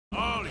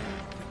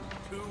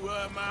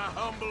my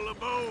humble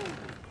abode.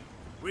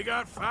 We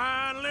got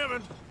fine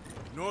living.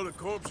 Ignore the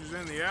corpses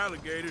and the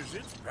alligators,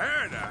 it's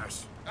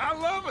paradise. I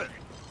love it.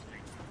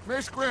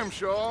 Miss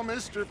Grimshaw,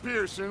 Mr.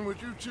 Pearson,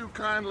 would you two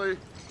kindly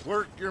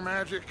work your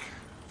magic?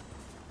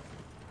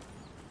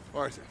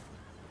 Arthur,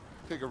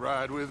 take a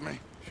ride with me.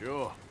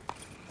 Sure.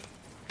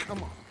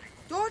 Come on.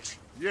 George,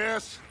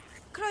 Yes?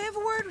 could I have a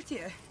word with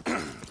you?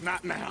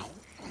 Not now.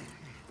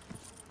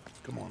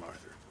 Come on,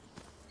 Arthur.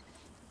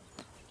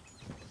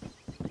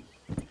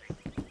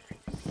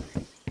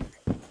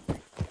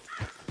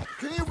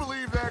 Can you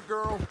believe that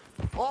girl?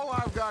 All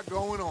I've got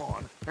going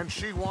on, and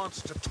she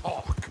wants to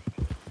talk.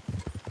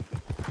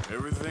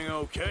 Everything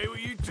okay with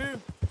you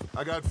two?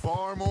 I got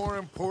far more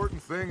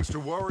important things to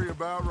worry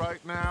about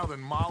right now than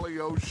Molly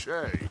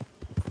O'Shea.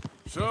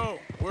 So,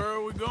 where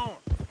are we going?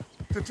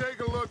 To take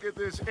a look at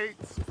this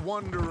eighth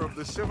wonder of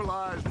the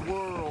civilized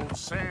world,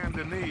 Saint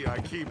Denis, I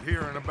keep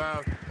hearing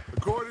about.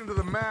 According to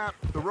the map,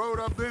 the road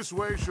up this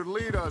way should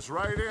lead us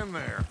right in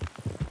there.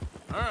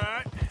 All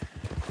right.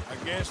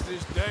 I guess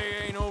this day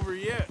ain't over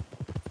yet.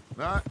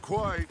 Not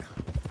quite.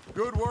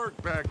 Good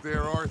work back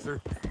there,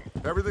 Arthur.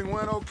 Everything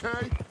went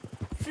okay?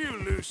 Few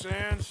loose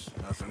ends,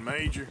 nothing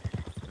major.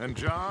 And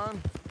John?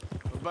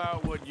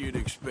 About what you'd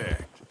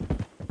expect.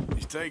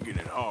 He's taking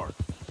it hard.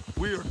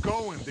 We are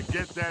going to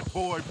get that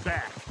boy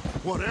back,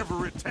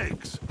 whatever it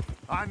takes.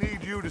 I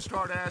need you to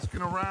start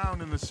asking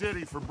around in the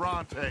city for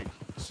Bronte.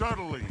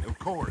 Subtly, of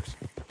course.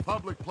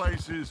 Public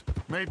places,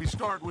 maybe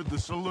start with the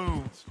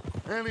saloons.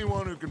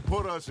 Anyone who can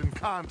put us in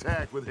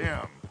contact with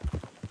him.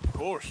 Of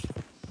course.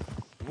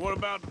 And what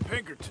about the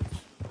Pinkertons?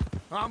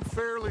 I'm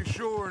fairly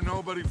sure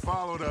nobody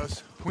followed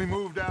us. We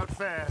moved out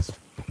fast.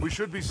 We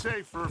should be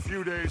safe for a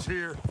few days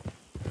here.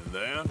 And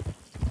then?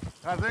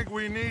 I think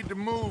we need to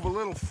move a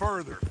little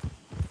further.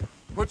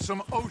 Put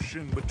some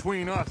ocean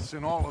between us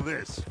and all of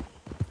this.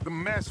 The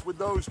mess with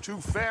those two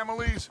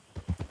families,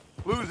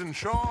 losing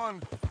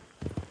Sean.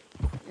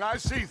 I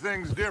see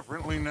things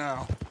differently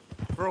now.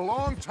 For a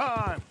long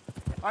time,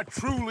 I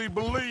truly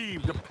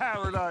believed a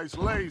paradise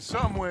lay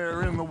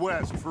somewhere in the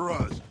West for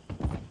us.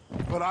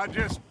 But I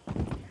just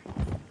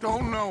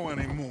don't know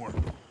anymore.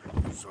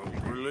 So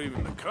we're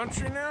leaving the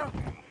country now?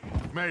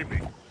 Maybe.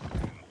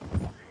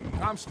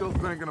 I'm still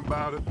thinking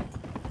about it.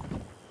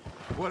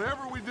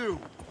 Whatever we do,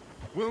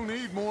 we'll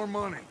need more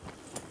money.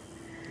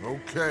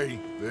 Okay,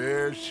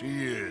 there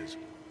she is.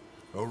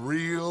 A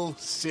real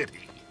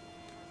city.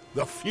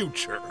 The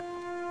future.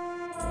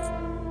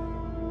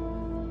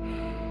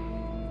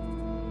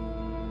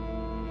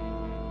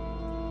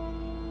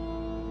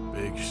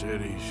 Big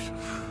cities.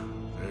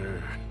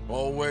 They're...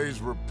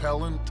 Always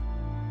repellent.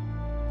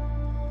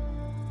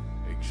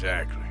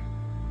 Exactly.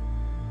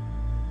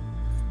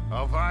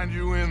 I'll find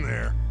you in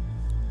there.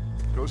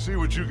 Go see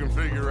what you can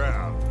figure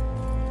out.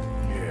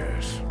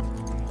 Yes.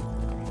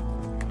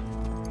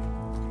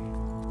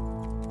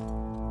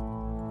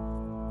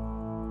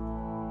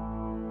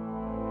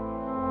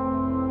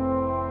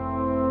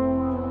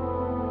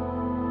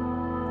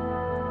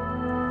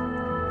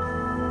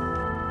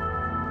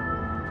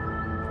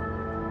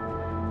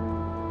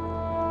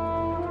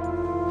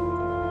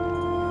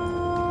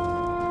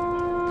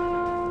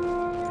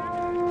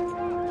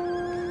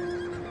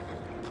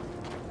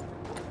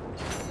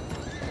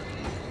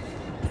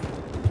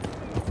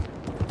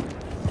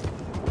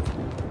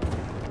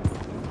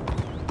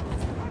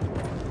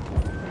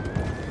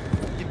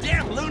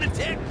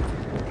 Lunatic!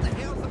 What the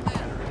hell's the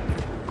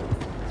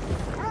matter?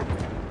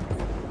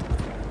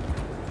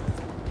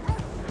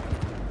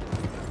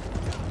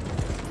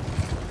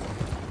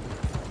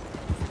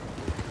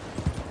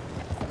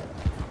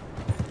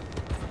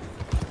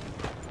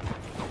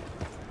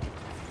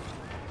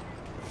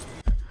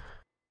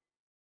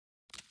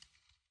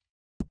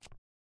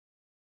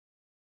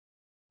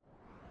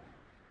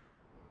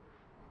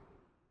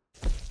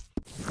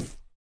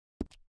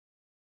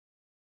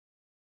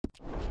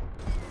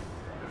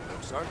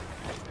 Sir?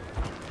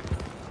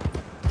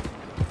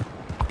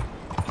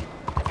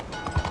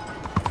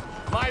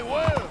 My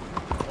word!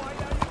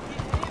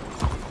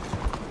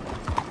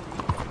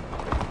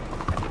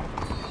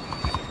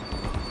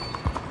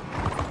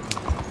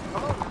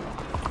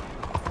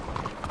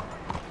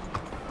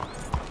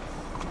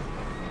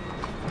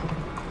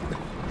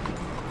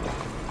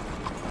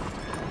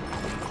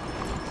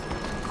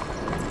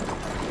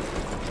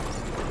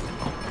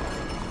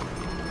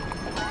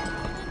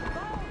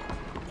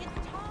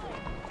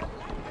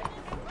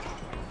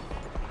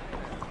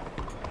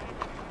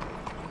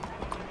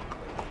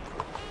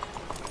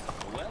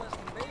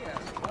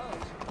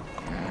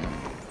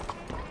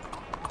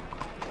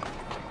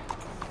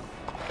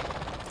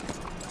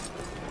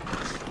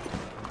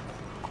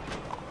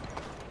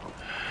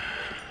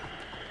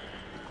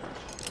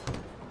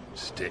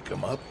 Stick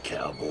 'em up,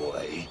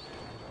 cowboy.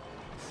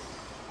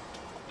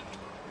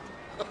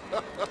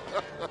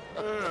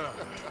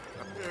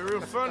 Yeah,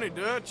 real funny,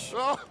 Dutch.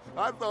 Oh,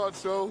 I thought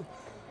so.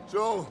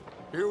 So,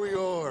 here we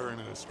are in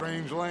a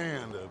strange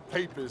land of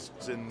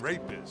papists and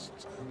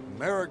rapists.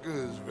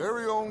 America's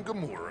very own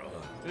Gomorrah.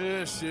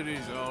 This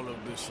city's all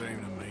look the same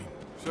to me.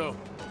 So,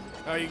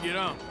 how you get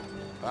on?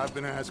 I've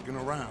been asking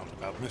around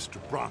about Mr.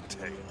 Bronte.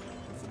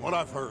 From what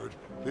I've heard,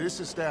 this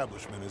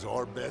establishment is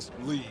our best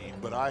lead,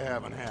 but I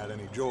haven't had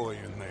any joy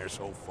in there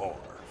so far.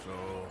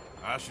 So,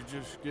 I should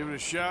just give it a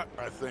shot?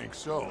 I think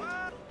so.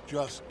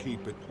 Just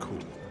keep it cool.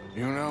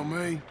 You know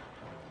me?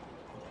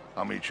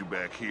 I'll meet you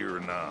back here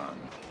anon.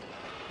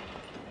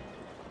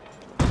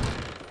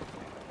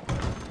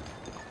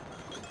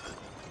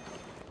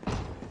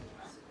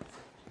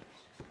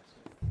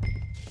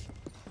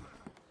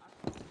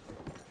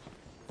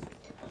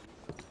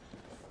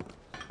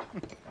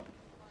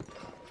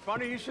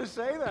 Funny you should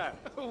say that.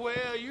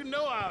 Well, you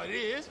know how it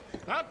is.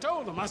 I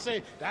told them. I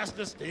say, that's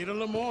the state of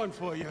Lemoyne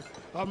for you.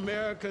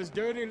 America's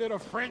dirty little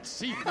French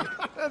secret.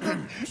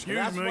 Excuse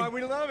That's me. why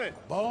we love it.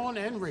 Born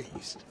and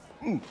raised.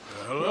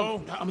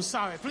 Hello? I'm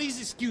sorry. Please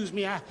excuse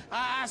me.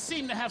 I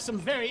seem to have some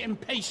very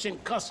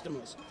impatient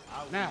customers.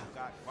 Now,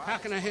 how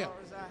can I help?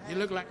 You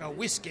look like a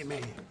whiskey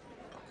man.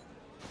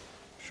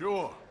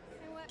 Sure.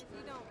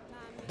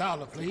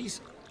 Dollar,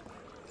 please.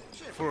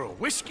 For a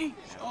whiskey?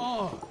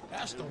 Oh,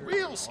 that's the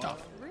real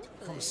stuff.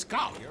 From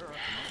Scotland.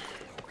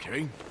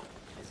 Okay.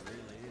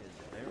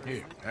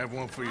 Here, have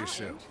one for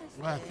yourself.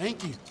 Well,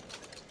 thank you.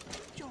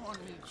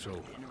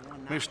 So,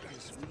 mister,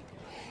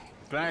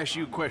 can I ask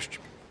you a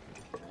question?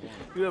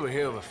 You ever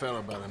hear of a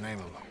fella by the name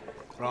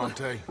of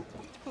Bronte?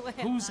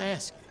 Who's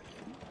asking?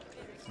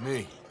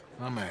 Me.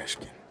 I'm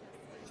asking.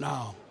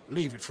 No,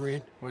 leave it,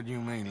 friend. What do you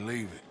mean,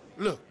 leave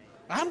it? Look,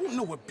 I don't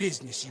know what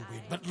business you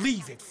in, but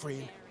leave it,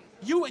 friend.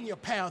 You and your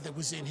pal that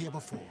was in here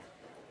before.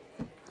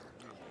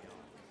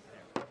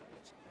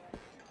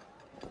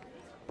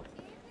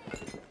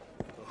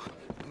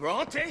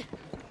 Bronte?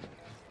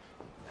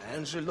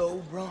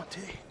 Angelo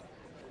Bronte?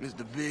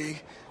 Mr.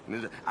 Big,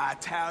 Mr.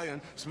 Italian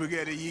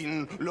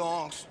spaghetti-eating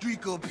long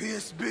streaker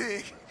piss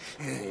big.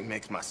 He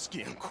makes my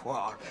skin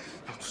crawl.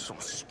 I'm so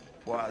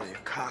spoily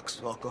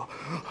cocksucker.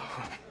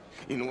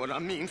 You know what I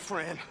mean,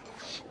 friend?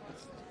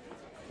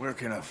 Where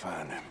can I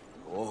find him?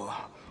 Oh,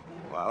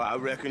 well, I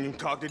reckon you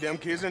talk to them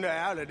kids in the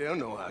alley, they'll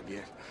know, I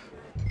guess.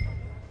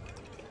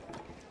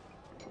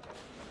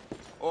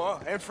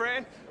 Oh, and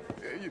friend,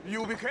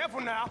 you'll be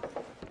careful now.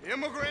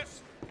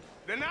 Immigrants,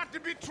 they're not to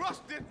be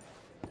trusted.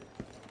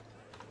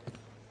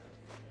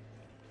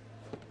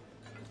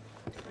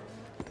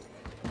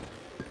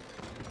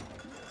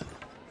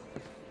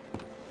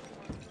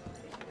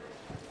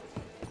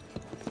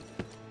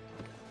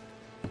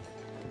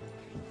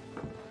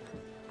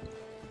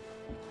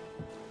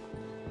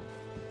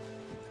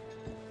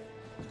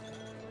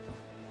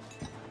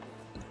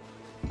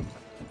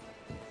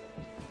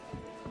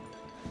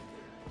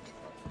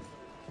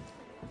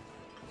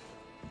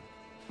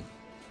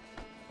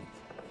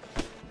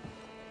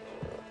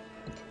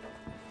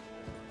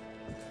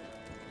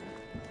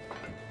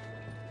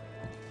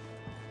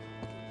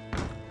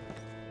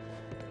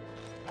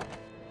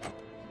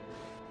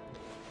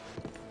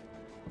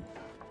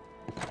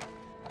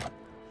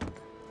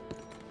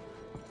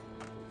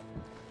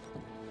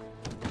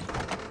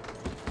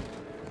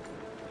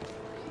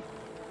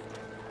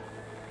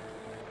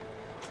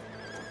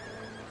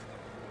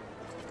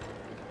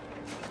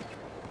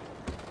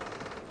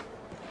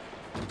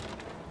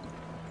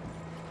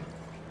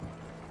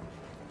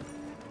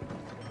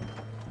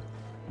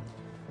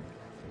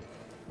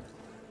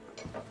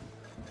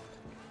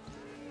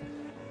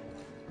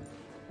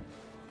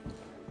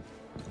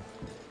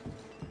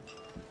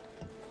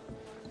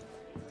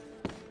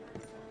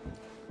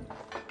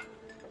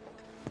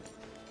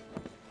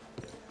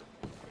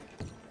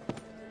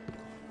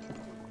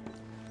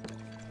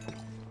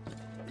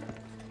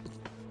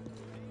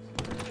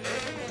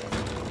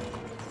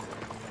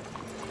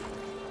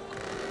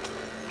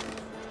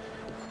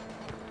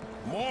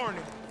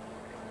 Morning.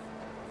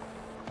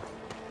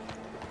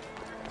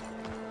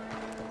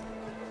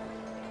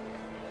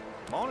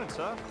 Morning,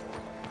 sir.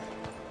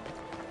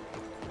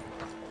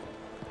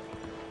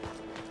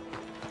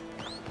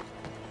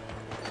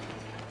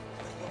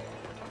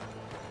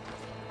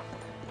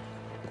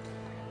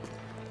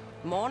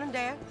 Morning,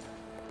 Dad.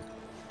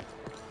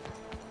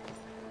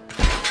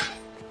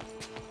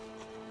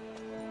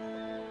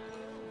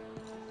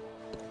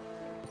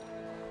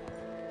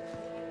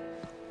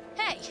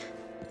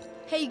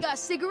 Hey, you got a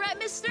cigarette,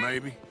 mister?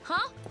 Maybe.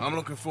 Huh? I'm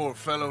looking for a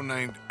fellow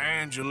named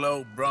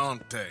Angelo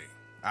Bronte.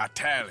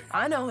 Italian.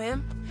 I know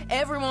him.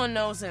 Everyone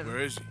knows him. Where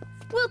is he?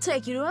 We'll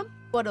take you to him.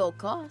 What it'll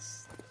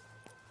cost?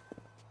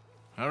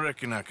 I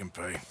reckon I can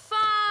pay.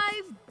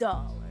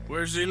 $5.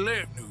 Where's he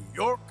live? New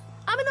York?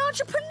 I'm an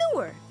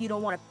entrepreneur. You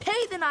don't want to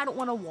pay, then I don't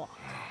want to walk.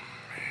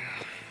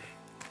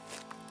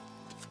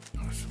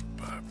 That's a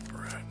bad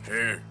brat.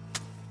 Here.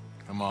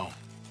 Come on.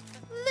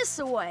 This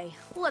away.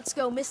 Let's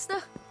go,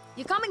 mister.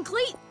 You coming,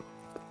 Cleet?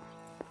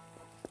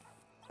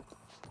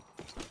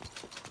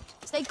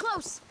 Stay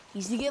close.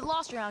 Easy to get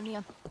lost around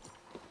here.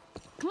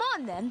 Come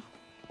on, then.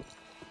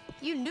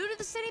 You new to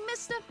the city,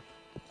 mister?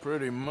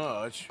 Pretty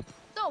much.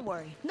 Don't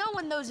worry. No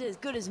one knows it as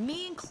good as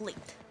me and Cleet.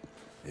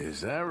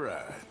 Is that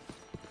right?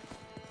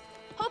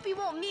 Hope you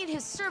won't need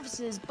his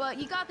services, but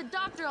you got the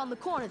doctor on the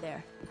corner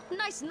there.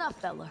 Nice enough,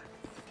 fella.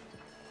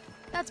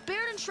 That's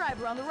Baird and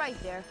Schreiber on the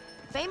right there.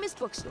 Famous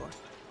bookstore.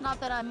 Not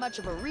that I'm much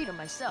of a reader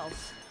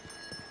myself.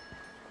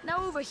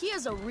 Now over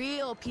here's a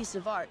real piece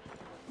of art.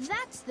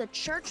 That's the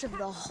Church of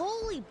the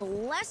Holy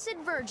Blessed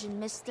Virgin,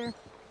 mister.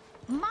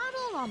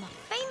 Modeled on the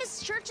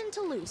famous church in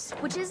Toulouse,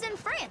 which is in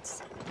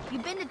France. You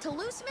been to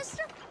Toulouse,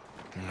 mister?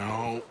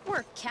 No.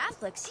 We're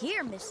Catholics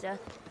here, mister.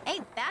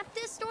 Ain't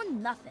Baptist or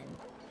nothing.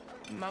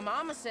 My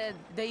mama said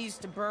they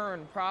used to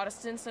burn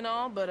Protestants and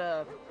all, but,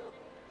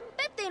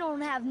 Bet they don't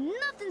have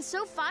nothing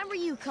so fine where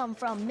you come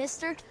from,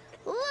 mister.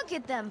 Look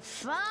at them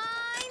fine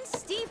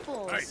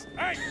steeples.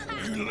 Hey,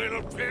 you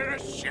little pair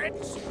of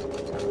shits!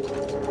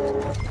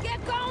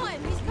 get going!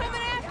 He's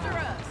coming after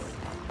us!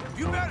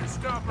 You better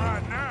stop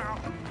right now.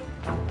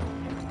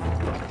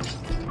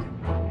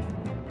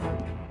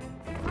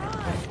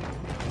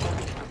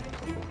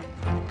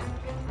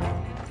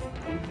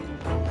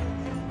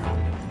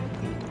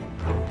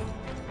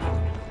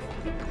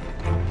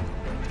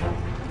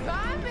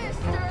 Bye,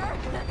 mister!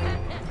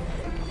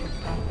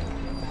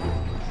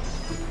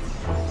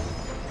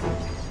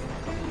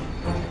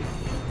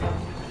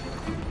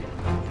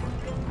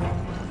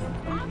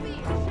 I'll be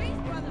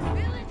chased by the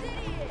village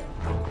idiot!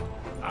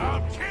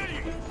 I'll kill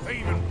you, you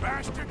thieving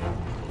bastard!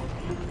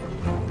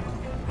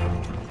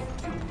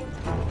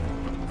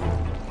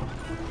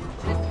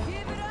 Just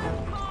give it up,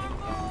 farm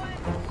boy!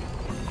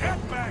 Get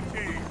back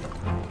here!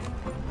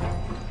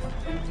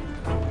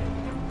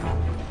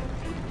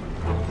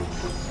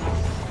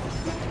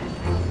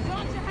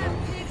 Don't you have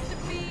pigs to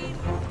feed?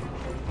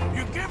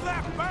 You give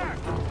that back!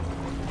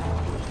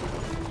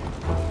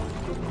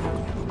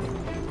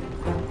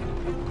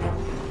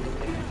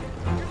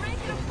 You're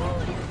making a fool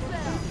of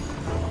yourself!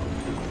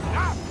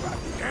 Ah, God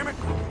damn it!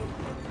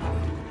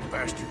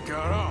 Bastard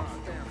got off.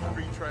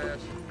 Free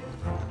trash.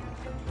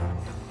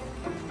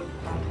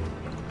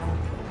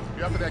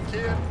 You after that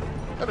kid?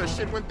 That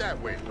shit went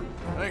that way.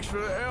 Thanks for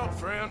the help,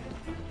 friend.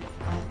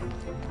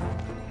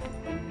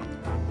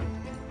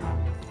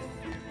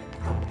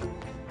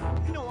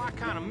 You know, I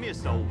kind of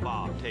miss old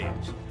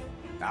bobtails.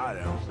 I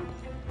don't.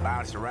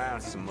 Bounced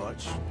around so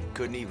much,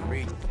 couldn't even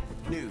read the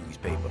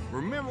newspaper.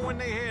 Remember when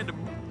they had the...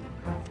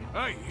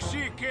 Hey, you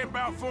see a kid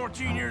about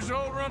 14 years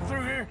old run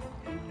through here?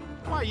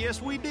 Why,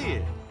 yes, we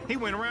did. He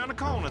went around the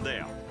corner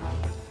there.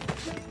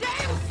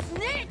 Damn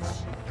snitch!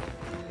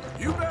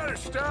 You better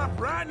stop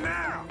right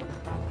now!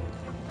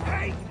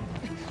 Hey!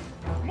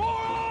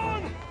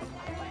 Moron!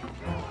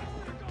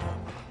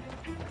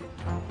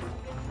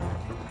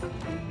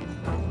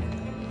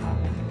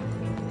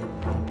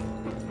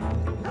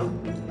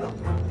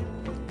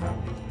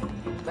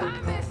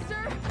 Bye,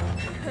 mister!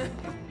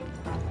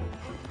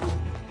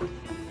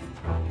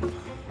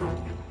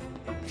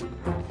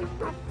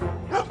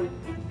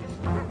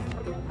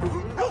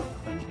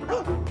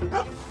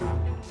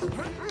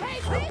 Hey,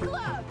 Big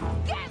Love!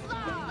 Get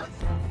lost!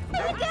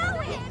 Where you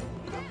going?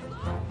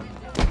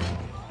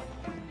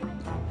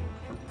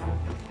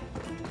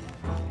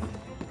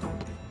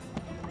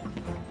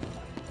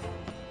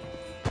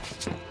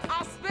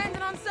 I'll spend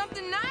it on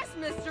something nice,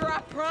 mister,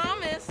 I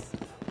promise.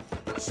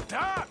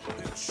 Stop,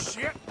 little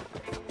shit!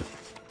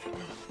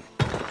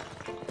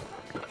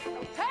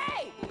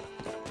 Hey!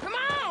 Come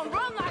on,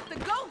 run like the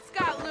goats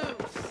got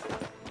loose!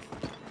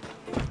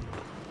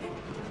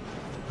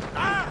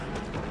 Ah!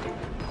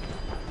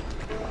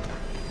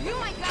 You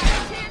ain't got a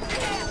chance in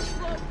hell,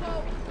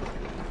 slowpoke!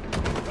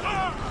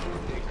 Ah!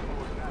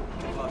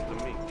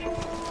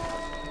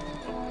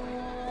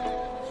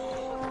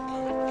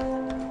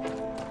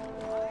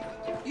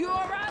 You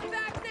all right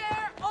back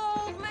there,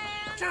 old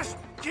man? Just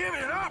give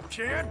it up,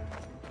 kid!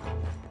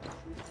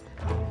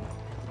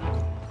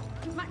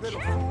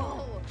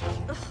 Careful!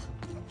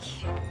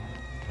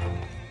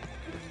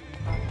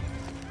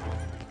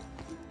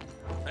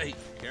 Hey,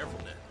 careful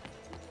now.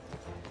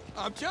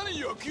 I'm telling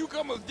you, a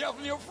cucumber's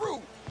definitely a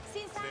fruit.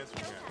 Since Since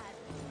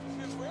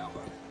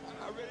forever.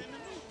 I read it in the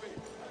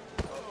newspaper.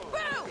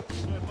 Boo!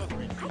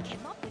 I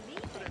cannot believe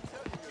it.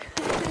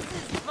 This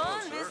is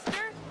fun,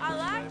 mister. I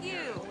like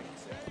you.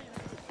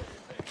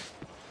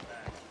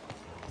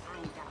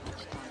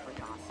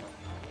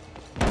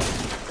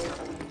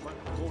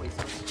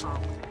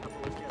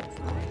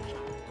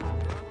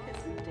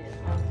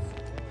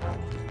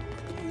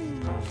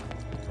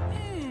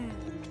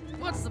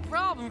 What's the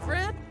problem,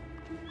 friend?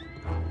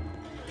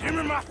 Give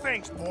me my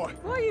things, boy.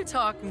 What are you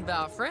talking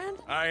about, friend?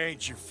 I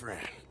ain't your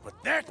friend, but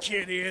that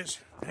kid is,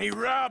 and he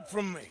robbed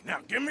from me.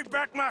 Now give me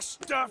back my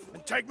stuff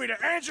and take me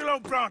to Angelo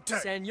Bronte.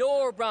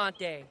 Senor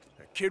Bronte.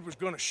 That kid was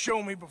gonna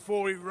show me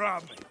before he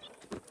robbed me.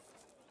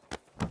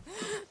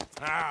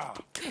 Now,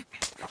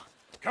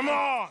 come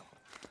on.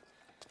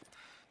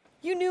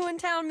 You new in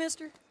town,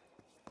 mister?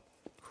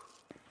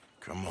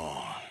 Come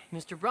on.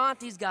 Mr.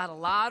 Bronte's got a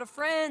lot of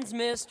friends,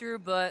 mister,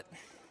 but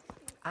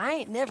I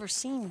ain't never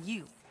seen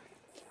you.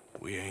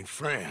 We ain't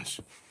friends.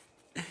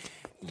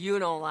 You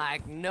don't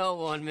like no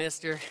one,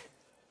 mister.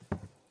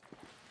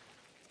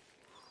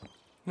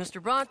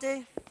 Mr.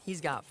 Bronte,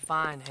 he's got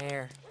fine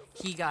hair.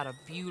 He got a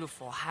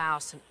beautiful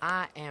house, and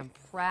I am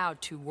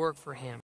proud to work for him.